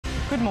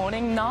Good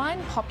morning.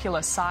 9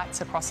 popular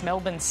sites across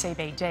Melbourne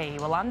CBD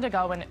will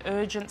undergo an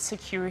urgent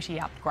security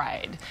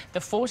upgrade. The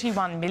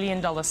 $41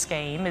 million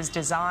scheme is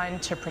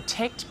designed to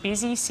protect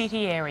busy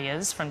city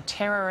areas from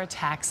terror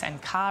attacks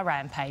and car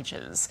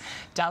rampages.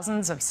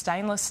 Dozens of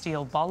stainless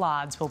steel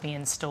bollards will be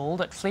installed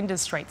at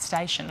Flinders Street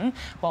Station,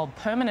 while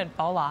permanent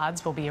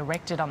bollards will be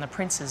erected on the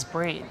Princes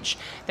Bridge.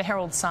 The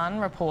Herald Sun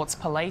reports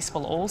police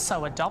will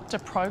also adopt a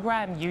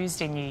program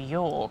used in New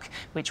York,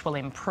 which will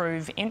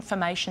improve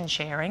information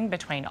sharing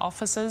between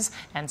officers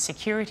and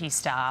security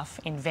staff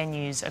in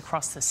venues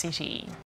across the city.